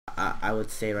I would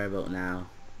say right about now.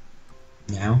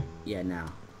 Now? Yeah, now.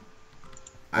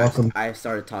 Welcome. I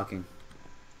started talking.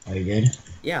 Oh, you did?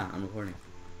 Yeah, I'm recording.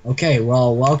 Okay,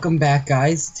 well, welcome back,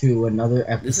 guys, to another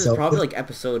This is episode. probably like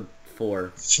episode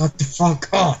 4. Shut the fuck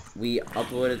up! We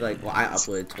uploaded I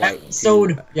uploaded twice.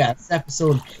 Yeah, it's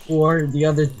episode 4. The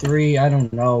other 3, I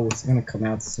don't know. It's gonna come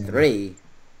out soon. 3.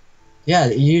 Yeah,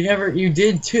 you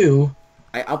did 2.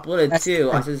 I uploaded That's 2.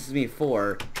 I fine. said this is me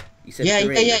 4. You said Yeah,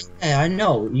 3. yeah, I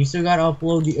know. You still gotta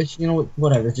upload you know,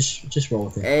 whatever, just roll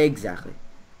with it. Exactly.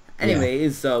 Yeah.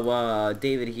 Anyways, so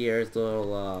David here is a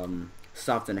little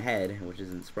soft in the head, which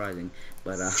isn't surprising,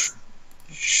 but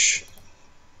Shh.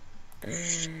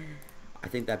 I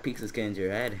think that peaks is getting into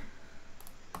your head.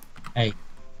 Hey,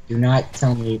 do not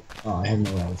tell me. Oh, I have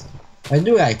no else. I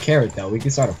do got a carrot, though. We can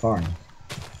start a farm.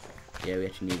 Yeah, we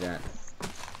actually need that.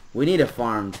 We need a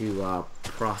farm to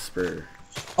prosper.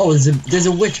 Oh, there's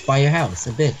a witch by your house.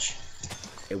 A bitch.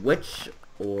 A witch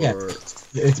or Yeah,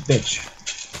 it's a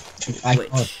bitch. a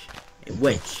witch. A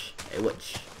witch. A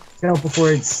witch. Get out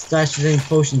before it slashes any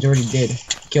potions. Already did.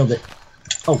 Killed it.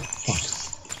 Oh fuck.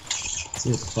 See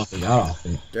what the fuck we got off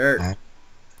it. Dirt.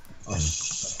 Oh.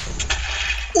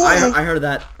 I heard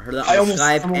that. I on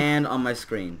Skype almost, and on my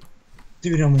screen.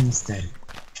 Dude, I'm almost dead.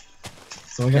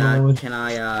 So I gotta load. Can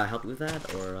I help you with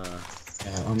that, or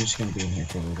Yeah, I'm just gonna be in here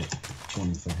for a little bit.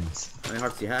 Going for things. how many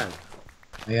hearts do you have?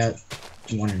 I got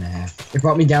 1.5. It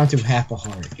brought me down to half a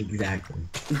heart. Exactly.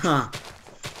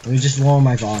 Let me just lower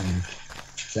my volume.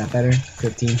 Is that better?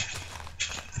 15?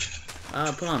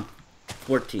 Put on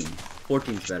 14.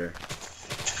 14's better.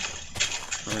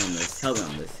 Help me on this. Help me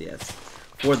on this, yes.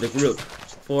 For the group.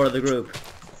 For the group.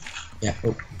 Yeah,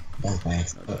 oh. That was my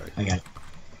accident. Oh, Oh, I got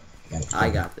it. I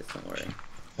got this, don't worry.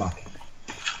 Fuck.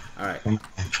 Alright.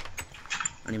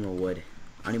 I need more wood.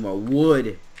 I need more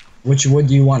wood! Which wood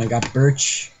do you want? I got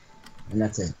birch, and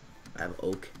that's it. I have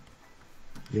oak.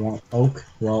 You want oak?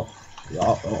 Well,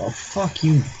 oh, fuck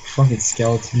you, fucking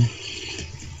skeleton.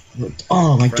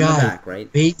 Oh my From god. the back,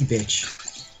 right? Baby bitch.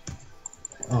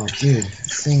 Oh, dude.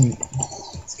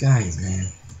 These guys, man.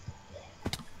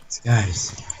 These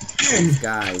guys. These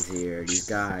guys here. These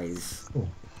guys.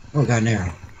 Oh, got an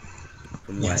arrow.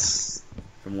 From what? Yes.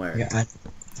 From where? Yeah,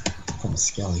 from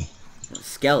Skelly.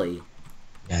 Skelly?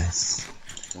 Yes.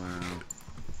 Wow.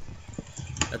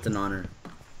 That's an honor.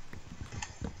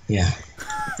 Yeah.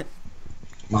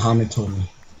 Muhammad told me.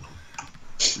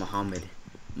 Muhammad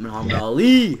Yeah.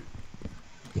 Ali!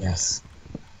 Yes.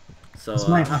 So, It's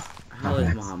my- how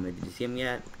is Muhammad? Did you see him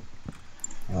yet?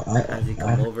 Has he come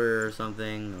I, over or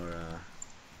something? Or,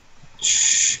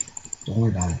 Shh. Don't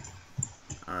worry about it.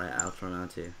 Alright, I'll try not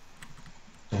to.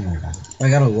 Don't worry about it. I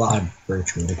got a lot of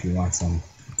birch wood if you want some.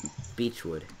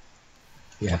 Beechwood.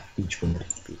 Yeah, beech wood.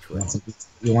 Beechwood.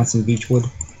 You want some beech wood?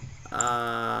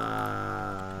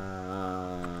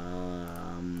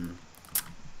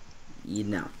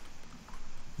 No.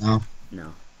 No?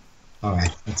 No.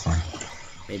 Alright, that's fine.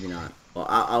 Maybe not. Well,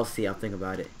 I'll see. I'll think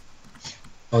about it.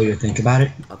 Oh, you think about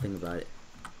it? I'll think about it.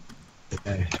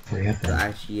 Okay, hurry up So then.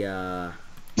 actually,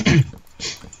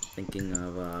 thinking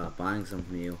of buying some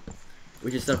from you.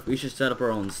 We should set up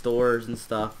our own stores and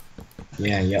stuff.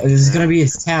 Yeah. This is gonna be a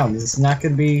town. This is not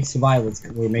gonna be survival.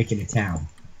 We're making a town.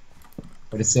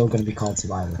 But it's still gonna be called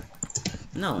survival.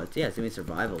 No, it's gonna be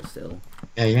survival still.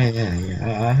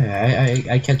 Yeah.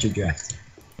 I catch your drift.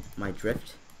 My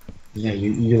drift? Yeah,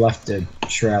 you left the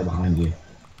trail behind you.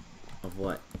 Of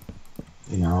what?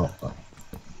 You know.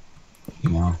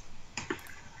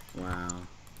 Wow.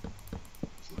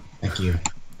 Thank you.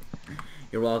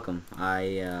 You're welcome. I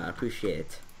appreciate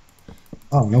it.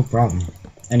 Oh, no problem.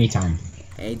 Anytime.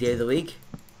 Any day of the week?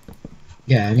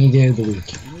 Yeah, any day of the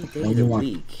week. Any day When of you the want.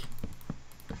 week.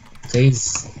 Today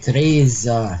is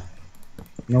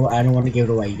no, I don't want to give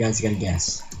it away. You guys gotta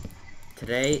guess.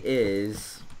 Today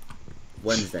is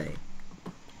Wednesday.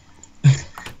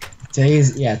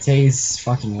 Today's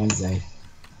fucking Wednesday.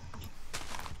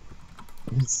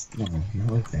 No,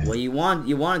 not like that. Well, you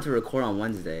wanted to record on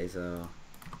Wednesday, so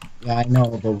Yeah, I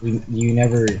know, but you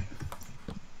never.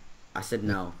 I said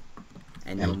no,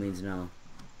 and no Yeah. means no.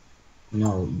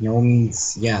 No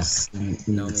means yes. No means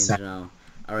no.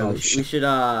 All right, Oh, we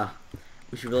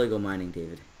should really go mining,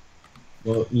 David.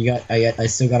 Well, I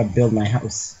still gotta build my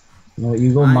house. No,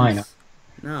 you go mine.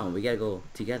 No, we gotta go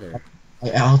together.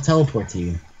 I'll teleport to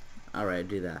you. All right,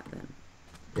 do that then.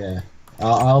 Yeah,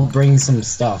 I'll bring some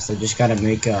stuff. So just gotta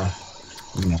make a,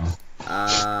 you know.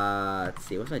 Let's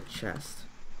see. What's my chest?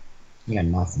 You got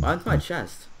nothing. What's my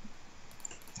chest?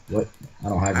 What? I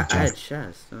don't have your I had a chest.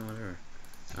 chest. Oh, whatever.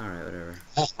 All right, whatever.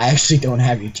 I actually don't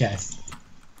have your chest.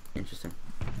 Interesting.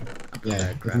 I'll put Yeah,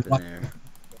 that if crap you in want- there.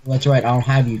 That's right. I don't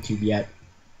have YouTube yet.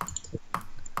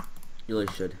 You really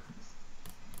should.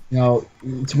 No,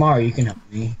 tomorrow you can help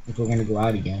me if we're gonna go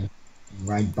out again and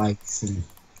ride bikes and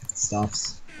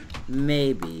stuffs.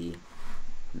 Maybe.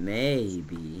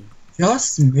 Maybe.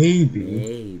 Just maybe.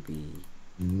 Maybe.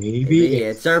 Maybe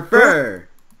it's her fur.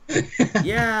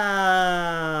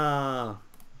 Yeah.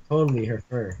 Totally her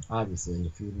fur, obviously.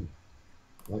 If you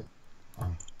what? Oh.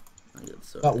 I get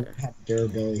so Thought we there. had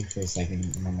durability for a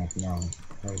second, and I'm like, no,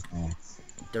 that was nice.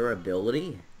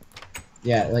 Durability?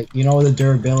 Yeah, like you know the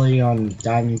durability on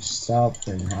diamond stuff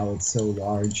and how it's so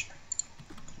large.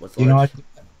 What's Do you know large?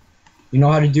 you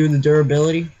know how to do the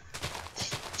durability?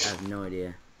 I have no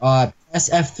idea. Press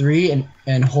F3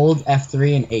 and hold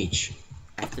F3 and H.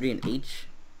 F3 and H?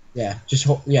 Yeah, just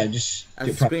hold. Yeah, just.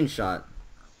 That's a screenshot.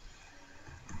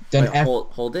 Then Wait, F.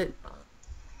 hold it?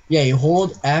 Yeah, you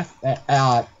hold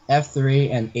F3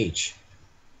 and H,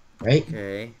 right?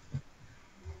 Okay.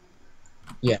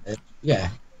 Yeah, yeah,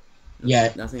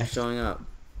 yeah. Nothing's showing up.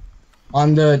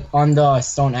 On the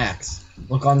stone axe.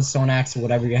 Look on the stone axe or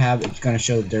whatever you have. It's gonna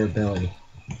show durability.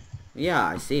 Yeah,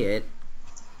 I see it.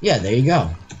 Yeah, there you go.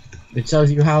 It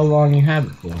tells you how long you have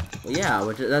it for. Well, yeah,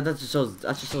 which that just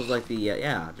shows like the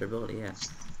yeah, durability. Yeah.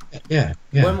 Yeah,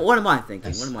 yeah. What am I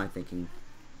thinking? Yes. What am I thinking?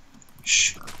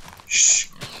 Shh, shh.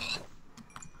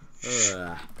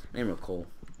 Name of coal.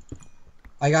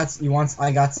 I got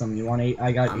some. You want eight?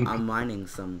 I got eight. I'm mining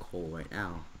some coal right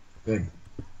now. Good.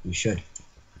 You should.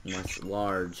 Nice,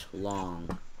 large,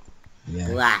 long, Yeah.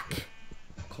 black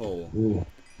coal. Ooh.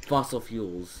 Fossil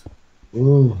fuels.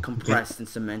 Ooh. Compressed and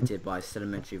cemented by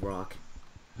sedimentary rock.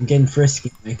 I'm getting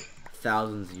frisky, Mike.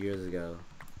 Thousands of years ago.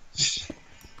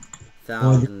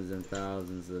 Thousands and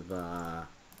thousands of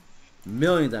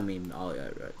millions. I mean, oh yeah,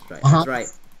 that's right. That's right.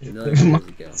 Millions of years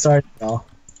ago. Started it all.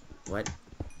 What?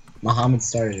 Muhammad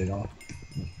started it all.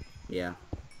 Yeah.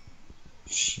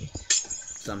 Shit.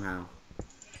 Somehow.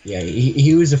 Yeah,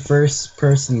 he was the first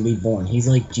person to be born. He's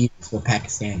like Jesus for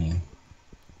Pakistani.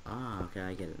 Ah, okay,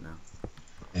 I get it now.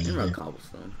 Yeah, I wrote yeah.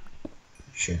 cobblestone.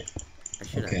 Should. I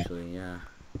should Okay. actually, yeah.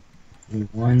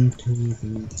 1, 2,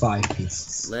 3, 5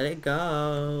 pieces. Let it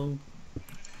go.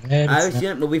 Let Have you it seen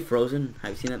that movie Frozen?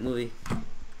 Have you seen that movie?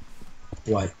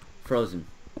 What? Frozen.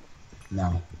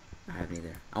 No. I haven't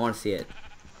either. I want to see it.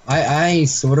 I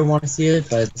sort of want to see it,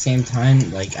 but at the same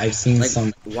time, like I've seen Like,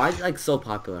 some. why is it like so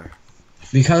popular?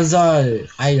 Because I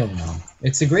don't know.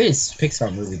 It's the greatest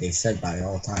Pixar movie. They said by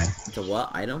all time. It's a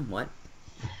what item? What?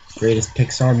 Greatest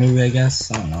Pixar movie, I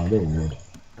guess. I don't know. They're weird.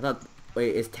 I thought.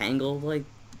 Wait, is Tangled like?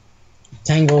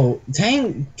 Tangled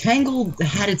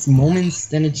had its moments,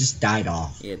 then it just died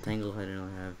off. Yeah, Tangled I didn't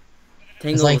really have.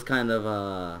 Tangled like- was kind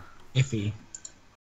of Iffy.